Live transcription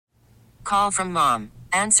Call from mom.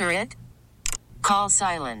 Answer it. Call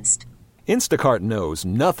silenced. Instacart knows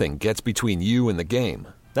nothing gets between you and the game.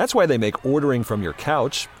 That's why they make ordering from your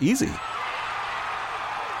couch easy.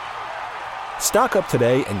 Stock up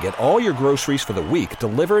today and get all your groceries for the week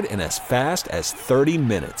delivered in as fast as 30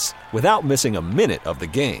 minutes without missing a minute of the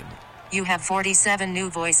game. You have 47 new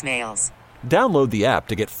voicemails. Download the app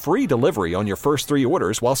to get free delivery on your first 3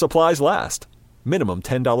 orders while supplies last. Minimum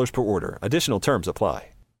 $10 per order. Additional terms apply.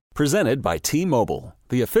 Presented by T-Mobile,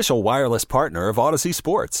 the official wireless partner of Odyssey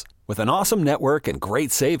Sports. With an awesome network and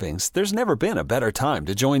great savings, there's never been a better time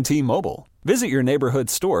to join T-Mobile. Visit your neighborhood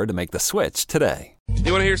store to make the switch today.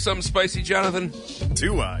 You want to hear something spicy, Jonathan?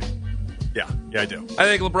 Do I? Yeah, I do. I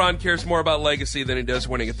think LeBron cares more about legacy than he does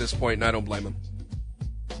winning at this point, and I don't blame him.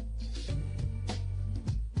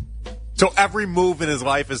 So every move in his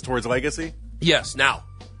life is towards legacy? Yes. Now,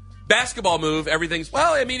 basketball move, everything's,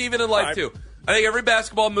 even in life, too. I think every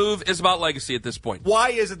basketball move is about legacy at this point. Why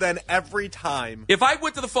is it then every time? If I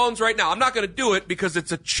went to the phones right now, I'm not going to do it because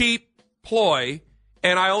it's a cheap ploy,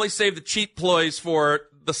 and I only save the cheap ploys for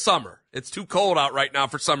the summer. It's too cold out right now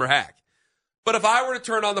for summer hack. But if I were to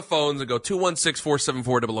turn on the phones and go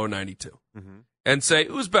 216-474-0092 and say,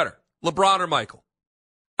 who's better, LeBron or Michael?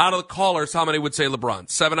 Out of the callers, how many would say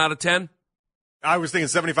LeBron? 7 out of 10? I was thinking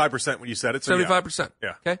 75% when you said it. So 75%.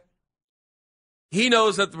 Yeah. Okay. He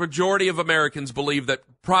knows that the majority of Americans believe that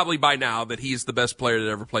probably by now that he's the best player to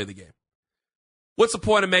ever play the game. What's the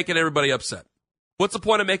point of making everybody upset? What's the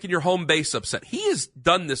point of making your home base upset? He has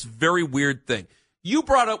done this very weird thing. You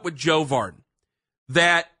brought up with Joe Varden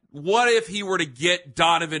that what if he were to get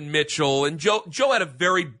Donovan Mitchell? And Joe had a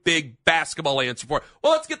very big basketball answer for it.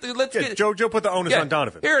 Well, Joe put the onus on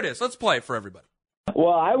Donovan. Here it is. Let's play it for everybody.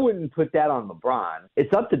 Well, I wouldn't put that on LeBron.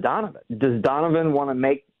 It's up to Donovan. Does Donovan want to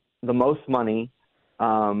make the most money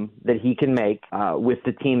that he can make with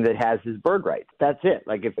the team that has his bird rights? That's it.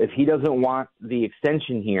 Like, if he doesn't want the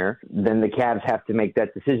extension here, then the Cavs have to make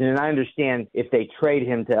that decision. And I understand if they trade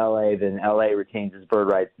him to L.A., then L.A. retains his bird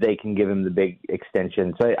rights. They can give him the big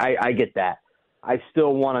extension. So I get that. I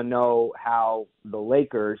still want to know how the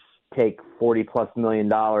Lakers take $40+ million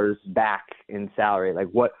back in salary. Like,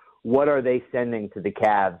 what are they sending to the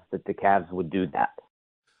Cavs that the Cavs would do that?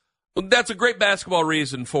 Well, that's a great basketball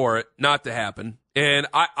reason for it not to happen. And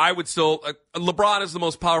I would still LeBron is the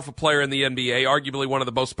most powerful player in the NBA, arguably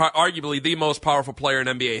the most powerful player in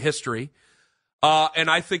NBA history. And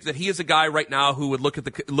I think that he is a guy right now who would look at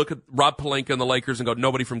Rob Pelinka and the Lakers and go,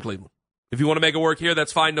 nobody from Cleveland. If you want to make it work here,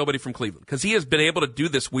 that's fine. Nobody from Cleveland, because he has been able to do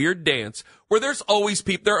this weird dance where there's always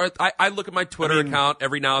people. I look at my Twitter account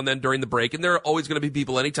every now and then during the break, and there are always going to be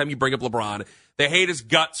people. Anytime you bring up LeBron, they hate his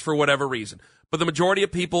guts for whatever reason. But the majority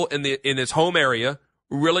of people in his home area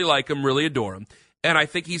really like him, really adore him. And I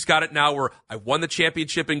think he's got it now where I won the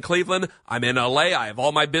championship in Cleveland. I'm in LA. I have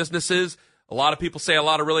all my businesses. A lot of people say a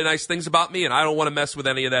lot of really nice things about me, and I don't want to mess with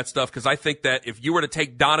any of that stuff because I think that if you were to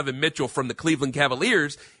take Donovan Mitchell from the Cleveland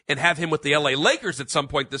Cavaliers and have him with the LA Lakers at some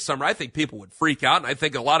point this summer, I think people would freak out, and I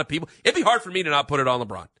think a lot of people – it'd be hard for me to not put it on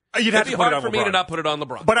LeBron. It'd be hard for me to not put it on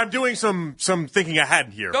LeBron. But I'm doing some thinking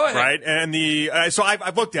ahead here. Go ahead. Right? And so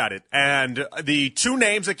I've looked at it, and the two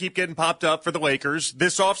names that keep getting popped up for the Lakers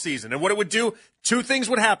this offseason, and what it would do, two things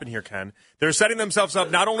would happen here, Ken. They're setting themselves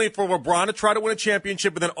up not only for LeBron to try to win a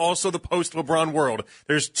championship, but then also the post-LeBron world.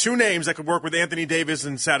 There's two names that could work with Anthony Davis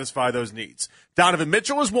and satisfy those needs. Donovan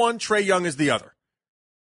Mitchell is one, Trae Young is the other.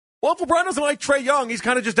 Well, if LeBron doesn't like Trae Young, he's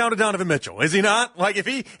kind of just down to Donovan Mitchell, is he not? Like,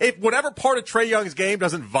 if whatever part of Trae Young's game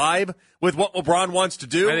doesn't vibe with what LeBron wants to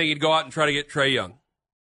do, I think he'd go out and try to get Trae Young.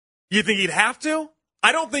 You think he'd have to?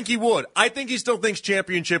 I don't think he would. I think he still thinks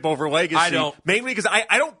championship over legacy. I don't. Mainly because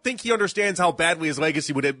I don't think he understands how badly his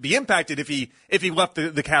legacy would be impacted if he left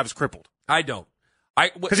the Cavs crippled. I don't.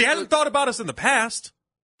 Because he hasn't thought about us in the past.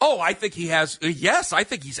 Oh, I think he has. Yes, I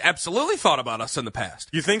think he's absolutely thought about us in the past.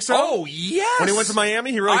 You think so? Oh, yes. When he went to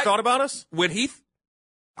Miami, he really thought about us?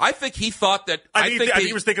 I think he thought that. I think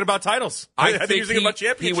he was thinking about titles. I think he was thinking about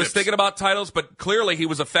championships. He was thinking about titles, but clearly he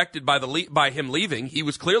was affected by him leaving. He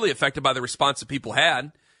was clearly affected by the response that people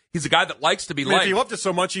had. He's a guy that likes to be liked. If he loved us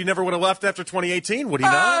so much, he never would have left after 2018, would he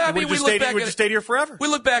not? He would have just stayed here forever. We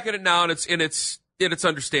look back at it now, and it's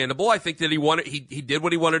understandable. I think that he did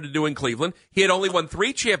what he wanted to do in Cleveland. He had only won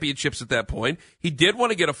 3 championships at that point. He did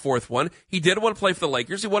want to get a 4th one. He did want to play for the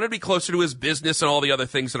Lakers. He wanted to be closer to his business and all the other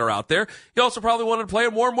things that are out there. He also probably wanted to play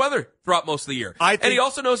in warm weather throughout most of the year. And he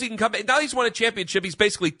also knows he can come back. Now he's won a championship. He's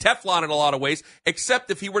basically Teflon in a lot of ways,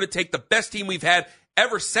 except if he were to take the best team we've had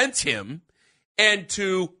ever since him and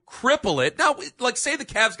to cripple it. Now, like, say the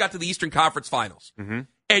Cavs got to the Eastern Conference Finals,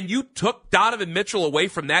 and you took Donovan Mitchell away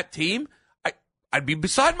from that team, I'd be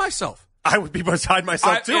beside myself. I would be beside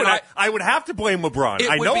myself, too. And I would have to blame LeBron.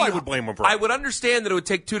 I would blame LeBron. I would understand that it would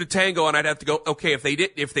take two to tango, and I'd have to go, okay,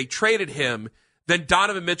 if they traded him, then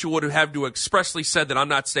Donovan Mitchell would have to expressly said that I'm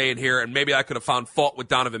not staying here, and maybe I could have found fault with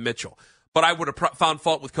Donovan Mitchell. But I would have found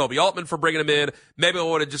fault with Kobe Altman for bringing him in. Maybe I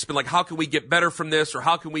would have just been like, how can we get better from this, or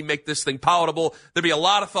how can we make this thing palatable? There'd be a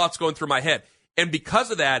lot of thoughts going through my head. And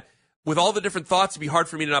because of that, with all the different thoughts, it'd be hard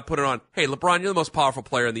for me to not put it on, hey, LeBron, you're the most powerful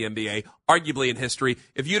player in the NBA, arguably in history.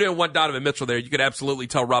 If you didn't want Donovan Mitchell there, you could absolutely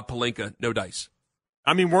tell Rob Pelinka, no dice.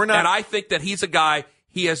 I mean, we're not. And I think that he's a guy,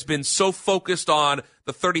 he has been so focused on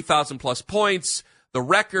the 30,000-plus points, the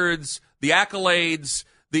records, the accolades,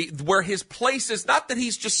 where his place is. Not that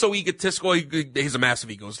he's just so egotistical. He has a massive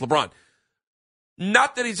ego. It's LeBron.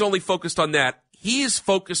 Not that he's only focused on that. He is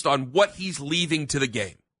focused on what he's leaving to the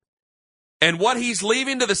game. And what he's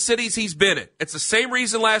leaving to the cities he's been in. It's the same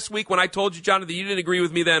reason last week when I told you, Jonathan, you didn't agree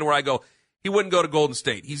with me then, where I go, he wouldn't go to Golden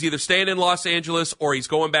State. He's either staying in Los Angeles or he's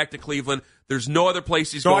going back to Cleveland. There's no other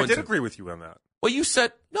place he's going to. No, I did agree with you on that. Well, you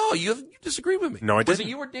said, no, you disagreed with me. No, I didn't. Was it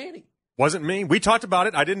you or Danny? Wasn't me. We talked about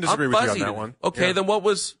it. I didn't disagree with you on that one. Okay, yeah. Then what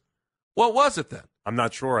was it then? I'm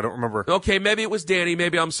not sure. I don't remember. Okay, maybe it was Danny.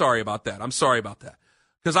 Maybe I'm sorry about that.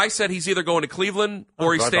 Because I said he's either going to Cleveland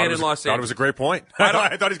or he's staying in Los Angeles. I thought it was a great point.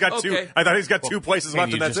 I thought he's got two. I thought he's got two places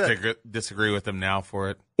left, and that's it. You just disagree with him now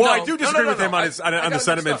for it? Well, I do disagree with him on the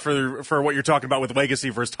sentiment for what you're talking about with legacy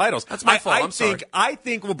versus titles. That's my fault. I'm sorry. I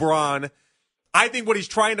think LeBron. I think what he's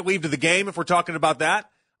trying to leave to the game, if we're talking about that,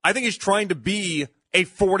 I think he's trying to be a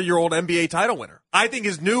 40-year-old NBA title winner. I think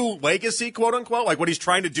his new legacy, quote unquote, like what he's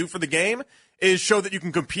trying to do for the game, is show that you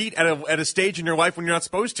can compete at a stage in your life when you're not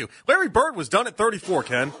supposed to. Larry Bird was done at 34,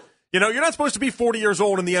 Ken. You know, you're not supposed to be 40 years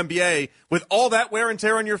old in the NBA with all that wear and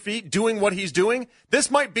tear on your feet doing what he's doing. This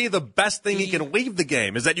might be the best thing he can leave the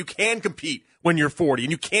game, is that you can compete when you're 40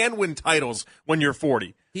 and you can win titles when you're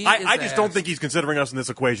 40. I just don't think he's considering us in this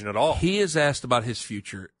equation at all. He is asked about his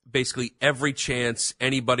future basically every chance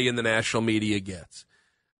anybody in the national media gets.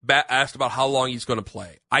 Asked about how long he's going to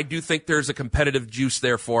play. I do think there's a competitive juice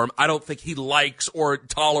there for him. I don't think he likes or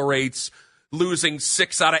tolerates losing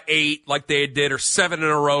 6 out of 8 like they did, or 7 in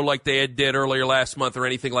a row like they did earlier last month, or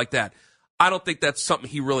anything like that. I don't think that's something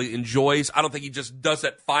he really enjoys. I don't think he just does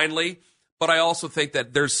that finally. But I also think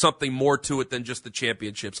that there's something more to it than just the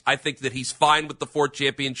championships. I think that he's fine with the 4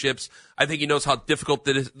 championships. I think he knows how difficult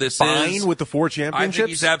this is. Fine with the 4 championships? I think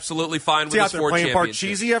he's absolutely fine with his 4 championships. Is he out there playing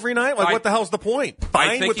cheesy every night? Like, what the hell's the point?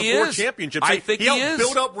 Fine with the 4 championships. I think he helped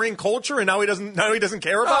build up ring culture, and now he doesn't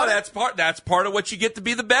care about it? That's part of what you get to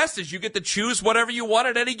be the best, is you get to choose whatever you want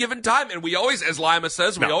at any given time. And we always, as Lima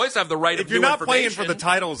says, we always have the right of new information. If you're not playing for the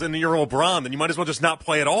titles and you're LeBron, then you might as well just not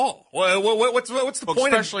play at all. What's the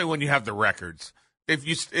point? Especially when you have the records. If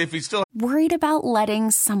you still worried about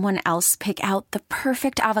letting someone else pick out the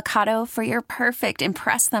perfect avocado for your perfect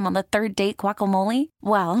impress them on the 3rd date guacamole?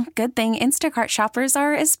 Well, good thing Instacart shoppers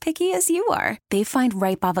are as picky as you are. They find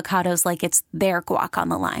ripe avocados like it's their guac on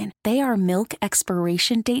the line. They are milk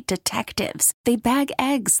expiration date detectives. They bag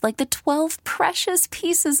eggs like the 12 precious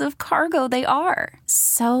pieces of cargo they are.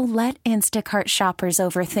 So let Instacart shoppers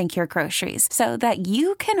overthink your groceries so that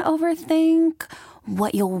you can overthink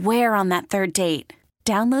what you'll wear on that 3rd date.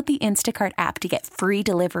 Download the Instacart app to get free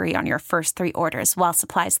delivery on your first 3 orders while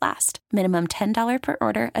supplies last. Minimum $10 per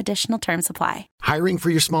order. Additional terms apply. Hiring for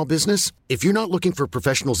your small business? If you're not looking for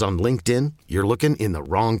professionals on LinkedIn, you're looking in the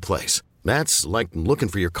wrong place. That's like looking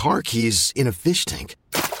for your car keys in a fish tank.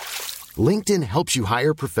 LinkedIn helps you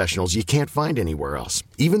hire professionals you can't find anywhere else,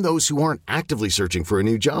 even those who aren't actively searching for a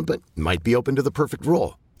new job but might be open to the perfect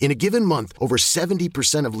role. In a given month, over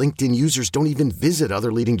 70% of LinkedIn users don't even visit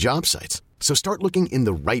other leading job sites. So start looking in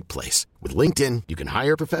the right place. With LinkedIn, you can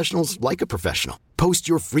hire professionals like a professional. Post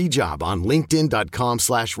your free job on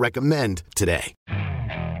linkedin.com/recommend today.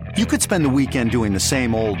 You could spend the weekend doing the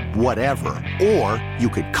same old whatever, or you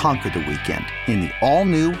could conquer the weekend in the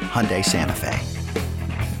all-new Hyundai Santa Fe.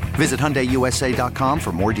 Visit HyundaiUSA.com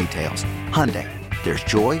for more details. Hyundai, there's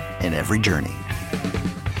joy in every journey.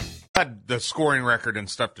 Had the scoring record and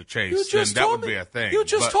stuff to chase, then that would be a thing. You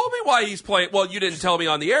just told me why he's playing. Well, you didn't tell me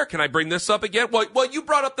on the air. Can I bring this up again? Well, you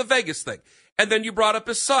brought up the Vegas thing. And then you brought up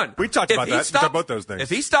his son. We talked about that. We talked about those things.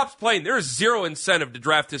 If he stops playing, there is zero incentive to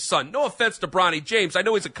draft his son. No offense to Bronny James. I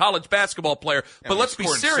know he's a college basketball player, but let's be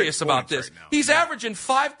serious about this. Right, he's averaging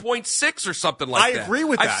 5.6 or something like that. I agree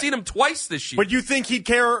with that. I've seen him twice this year. But you think he'd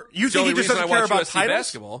care? You think he just doesn't care about USC titles?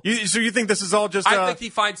 Basketball. So you think this is all just? I think he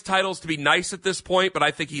finds titles to be nice at this point, but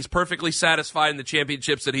I think he's perfectly satisfied in the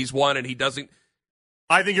championships that he's won, and he doesn't.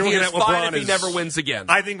 I think you're looking at LeBron fine if he never wins again.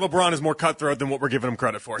 I think LeBron is more cutthroat than what we're giving him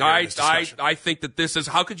credit for. I think that this is.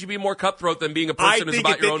 How could you be more cutthroat than being a person who's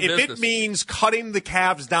about your own business? If it means cutting the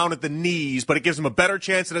calves down at the knees, but it gives him a better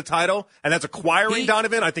chance at a title, and that's acquiring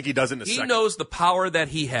Donovan, I think he does it in a second. He knows the power that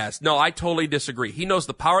he has. No, I totally disagree. He knows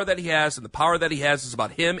the power that he has, and the power that he has is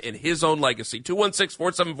about him and his own legacy.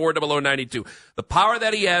 216-474-0092. The power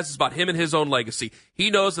that he has is about him and his own legacy. He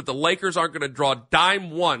knows that the Lakers aren't going to draw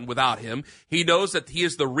dime one without him. He knows that he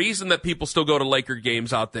is the reason that people still go to Laker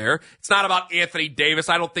games out there. It's not about Anthony Davis.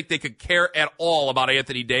 I don't think they could care at all about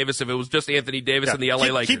Anthony Davis if it was just Anthony Davis and the LA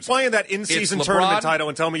Lakers. Keep playing that in-season tournament title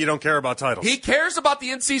and tell me you don't care about titles. He cares about the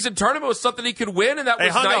in-season tournament. It was something he could win, and that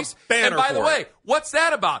was nice. And by the way, what's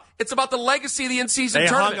that about? It's about the legacy of the in-season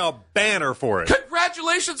tournament. They hung a banner for it.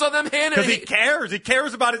 Congratulations on them handing it. Because he cares. He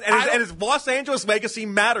cares about it, and his Los Angeles legacy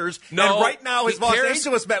matters. No, and right now, his Los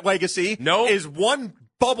Angeles legacy is one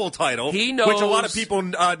bubble title, which a lot of people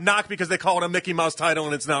knock because they call it a Mickey Mouse title,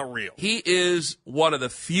 and it's not real. He is one of the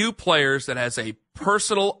few players that has a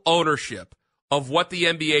personal ownership of what the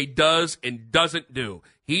NBA does and doesn't do.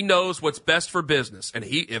 He knows what's best for business, and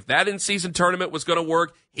if that in-season tournament was going to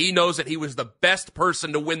work, he knows that he was the best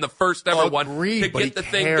person to win the first ever one to get the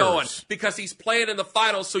thing going because he's playing in the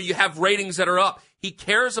finals, so you have ratings that are up. He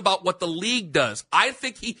cares about what the league does. I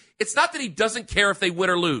think it's not that he doesn't care if they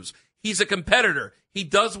win or lose. He's a competitor. He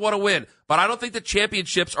does want to win, but I don't think the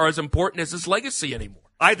championships are as important as his legacy anymore.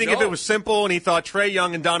 I think if it was simple and he thought Trae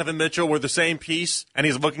Young and Donovan Mitchell were the same piece, and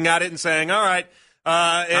he's looking at it and saying, all right,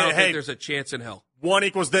 I don't think there's a chance in hell. One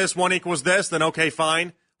equals this, then okay,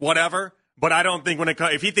 fine, whatever. But I don't think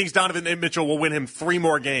if he thinks Donovan Mitchell will win him 3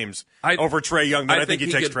 more games over Trae Young, then I think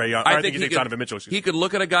he takes Trae Young. I think he takes Donovan Mitchell. He could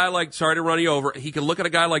look at a guy like, sorry to run you over, he could look at a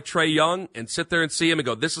guy like Trae Young and sit there and see him and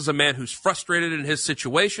go, this is a man who's frustrated in his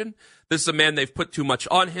situation. This is a man they've put too much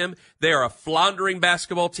on him. They are a floundering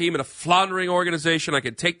basketball team and a floundering organization. I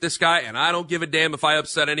can take this guy, and I don't give a damn if I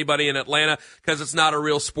upset anybody in Atlanta because it's not a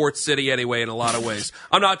real sports city anyway in a lot of ways.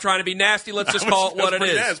 I'm not trying to be nasty. Let's just call it what it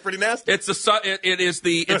is. It's pretty nasty. It's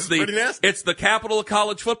the capital of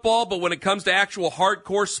college football, but when it comes to actual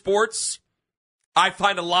hardcore sports, I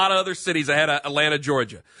find a lot of other cities ahead of Atlanta,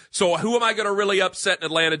 Georgia. So who am I going to really upset in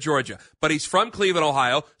Atlanta, Georgia? But he's from Cleveland,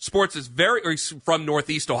 Ohio. He's from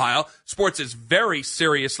Northeast Ohio. Sports is very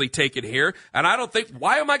seriously taken here. And I don't think,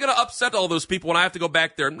 why am I going to upset all those people when I have to go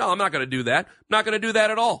back there? No, I'm not going to do that. I'm not going to do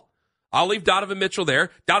that at all. I'll leave Donovan Mitchell there.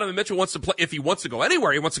 Donovan Mitchell wants to play, if he wants to go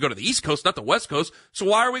anywhere, he wants to go to the East Coast, not the West Coast. So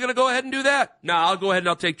why are we going to go ahead and do that? No, I'll go ahead and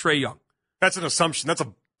I'll take Trae Young. That's an assumption. That's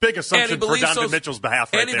a big assumption for Donovan Mitchell's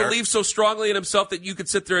behalf right there. And he believes so strongly in himself that you could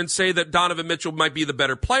sit there and say that Donovan Mitchell might be the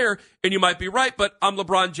better player, and you might be right, but I'm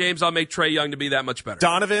LeBron James. I'll make Trae Young to be that much better.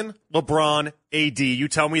 Donovan, LeBron, AD. You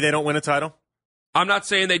tell me they don't win a title? I'm not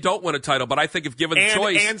saying they don't win a title, but I think if given the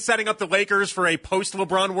choice... And setting up the Lakers for a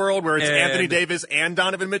post-LeBron world where it's Anthony Davis and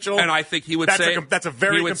Donovan Mitchell. And I think he would say... That's a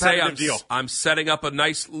very competitive deal. I'm setting up a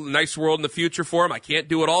nice world in the future for him. I can't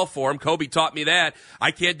do it all for him. Kobe taught me that.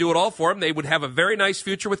 I can't do it all for him. They would have a very nice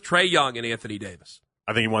future with Trae Young and Anthony Davis.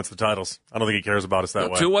 I think he wants the titles. I don't think he cares about us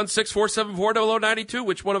that way. 216-474-0092.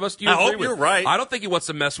 Which one of us do you agree with? I hope you're right. I don't think he wants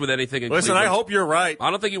to mess with anything in Cleveland. I hope you're right.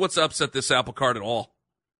 I don't think he wants to upset this apple cart at all.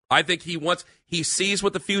 I think he sees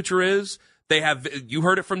what the future is. You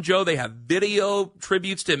heard it from Joe, they have video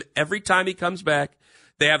tributes to him every time he comes back.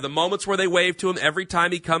 They have the moments where they wave to him every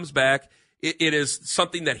time he comes back. It is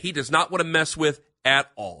something that he does not want to mess with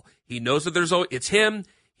at all. He knows that it's him.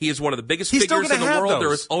 He is one of the biggest figures in the world.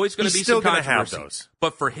 There is always going to be some controversy.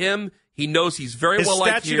 But for him, he knows he's very well liked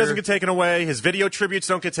here. His statue doesn't get taken away. His video tributes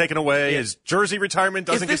don't get taken away. His jersey retirement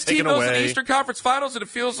doesn't get taken away. If this team goes to the Eastern Conference Finals and it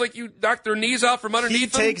feels like you knocked their knees out from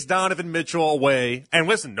underneath them. He takes Donovan Mitchell away. And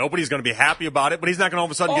listen, nobody's going to be happy about it, but he's not going to all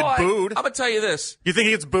of a sudden get booed. I'm going to tell you this. You think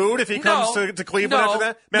he gets booed if he comes to Cleveland after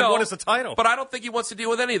that? Man, what is the title? But I don't think he wants to deal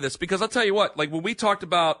with any of this because I'll tell you what, like when we talked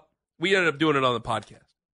about, we ended up doing it on the podcast.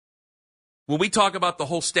 When we talk about the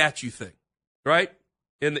whole statue thing, right?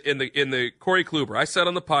 In the Corey Kluber, I said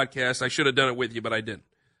on the podcast, I should have done it with you, but I didn't.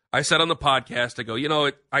 I said on the podcast, I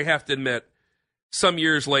go, I have to admit, some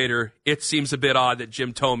years later, it seems a bit odd that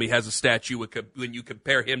Jim Thome has a statue when you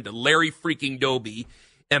compare him to Larry freaking Doby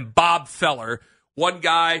and Bob Feller.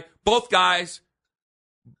 Both guys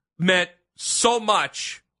meant so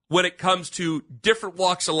much when it comes to different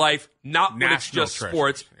walks of life, not when it's just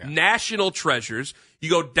sports. Yeah. National treasures. You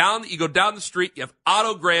go down the street, you have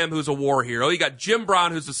Otto Graham, who's a war hero. You got Jim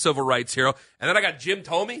Brown, who's a civil rights hero. And then I got Jim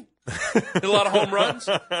Thome. Hit a lot of home runs.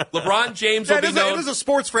 LeBron James will be known. It is a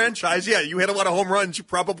sports franchise. Yeah, you hit a lot of home runs. You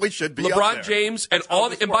probably should be. LeBron James and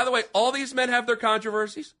and by the way, all these men have their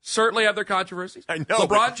controversies. Certainly have their controversies. I know.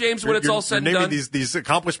 LeBron James, when it's all said and done, these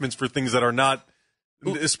accomplishments for things that are not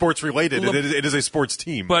sports related. It is a sports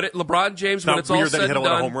team. But LeBron James, when it's all said and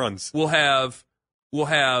done, home runs. will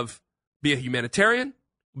be a humanitarian,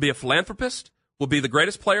 be a philanthropist, will be the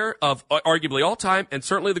greatest player of arguably all time, and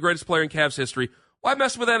certainly the greatest player in Cavs history. Why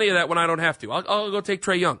mess with any of that when I don't have to? I'll go take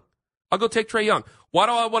Trae Young. Why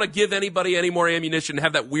do I want to give anybody any more ammunition and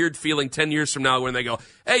have that weird feeling 10 years from now when they go,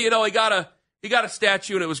 hey, he got a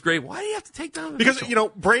statue and it was great. Why do you have to take down Because,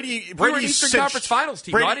 Brady's we were an Eastern Conference Finals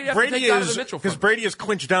team. Why did you have to take Donovan Mitchell? Because Brady is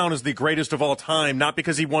clinched down as the greatest of all time, not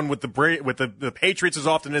because he won with the Patriots as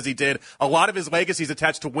often as he did. A lot of his legacy is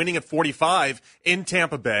attached to winning at 45 in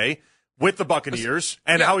Tampa Bay with the Buccaneers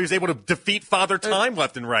and how he was able to defeat Father Time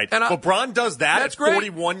left and right. And LeBron does that. That's at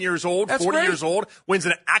 41 years old, 40 years old, wins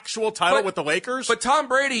an actual title with the Lakers. But Tom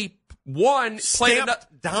Brady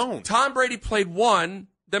down. Tom Brady played one,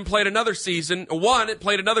 then played another season.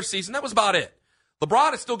 Played another season. That was about it.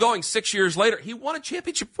 LeBron is still going 6 years later. He won a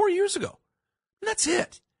championship 4 years ago. And that's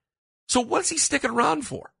it. So what's he sticking around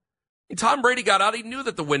for? And Tom Brady got out. He knew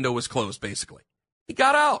that the window was closed, basically. He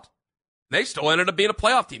got out. They still ended up being a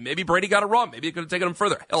playoff team. Maybe Brady got it wrong. Maybe it could have taken him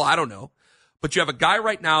further. Hell, I don't know. But you have a guy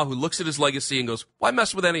right now who looks at his legacy and goes, why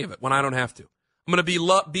mess with any of it when I don't have to? I'm going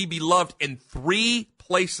to be beloved in 3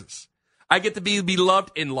 places. I get to be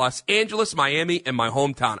beloved in Los Angeles, Miami, and my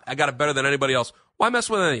hometown. I got it better than anybody else. Why mess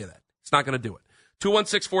with any of that? It's not going to do it.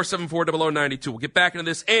 216-474-0092. We'll get back into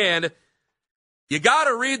this. And you got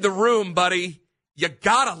to read the room, buddy. You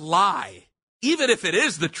got to lie, even if it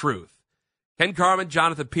is the truth. Ken Carman,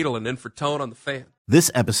 Jonathan Peterlin in for Tone on the Fan.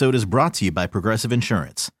 This episode is brought to you by Progressive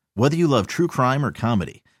Insurance. Whether you love true crime or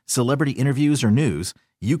comedy, celebrity interviews or news,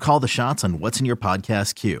 you call the shots on what's in your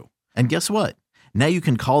podcast queue. And guess what? Now you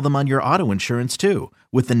can call them on your auto insurance too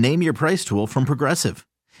with the Name Your Price tool from Progressive.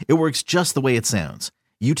 It works just the way it sounds.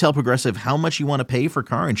 You tell Progressive how much you want to pay for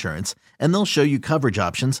car insurance, and they'll show you coverage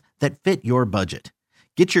options that fit your budget.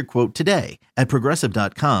 Get your quote today at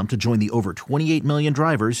Progressive.com to join the over 28 million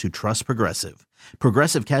drivers who trust Progressive.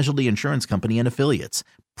 Progressive Casualty Insurance Company and Affiliates.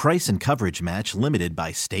 Price and coverage match limited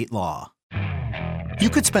by state law. You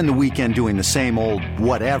could spend the weekend doing the same old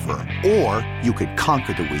whatever, or you could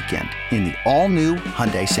conquer the weekend in the all-new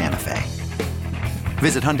Hyundai Santa Fe.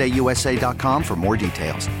 Visit HyundaiUSA.com for more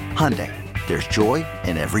details. Hyundai, there's joy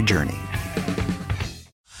in every journey.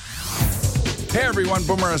 Hey everyone,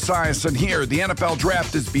 Boomer Esiason here. The NFL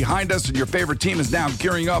Draft is behind us and your favorite team is now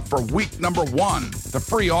gearing up for week number 1. The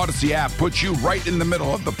free Odyssey app puts you right in the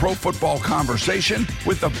middle of the pro football conversation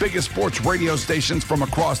with the biggest sports radio stations from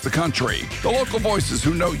across the country. The local voices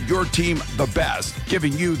who know your team the best,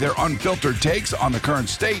 giving you their unfiltered takes on the current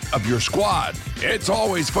state of your squad. It's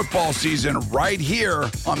always football season right here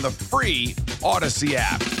on the free Odyssey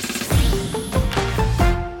app.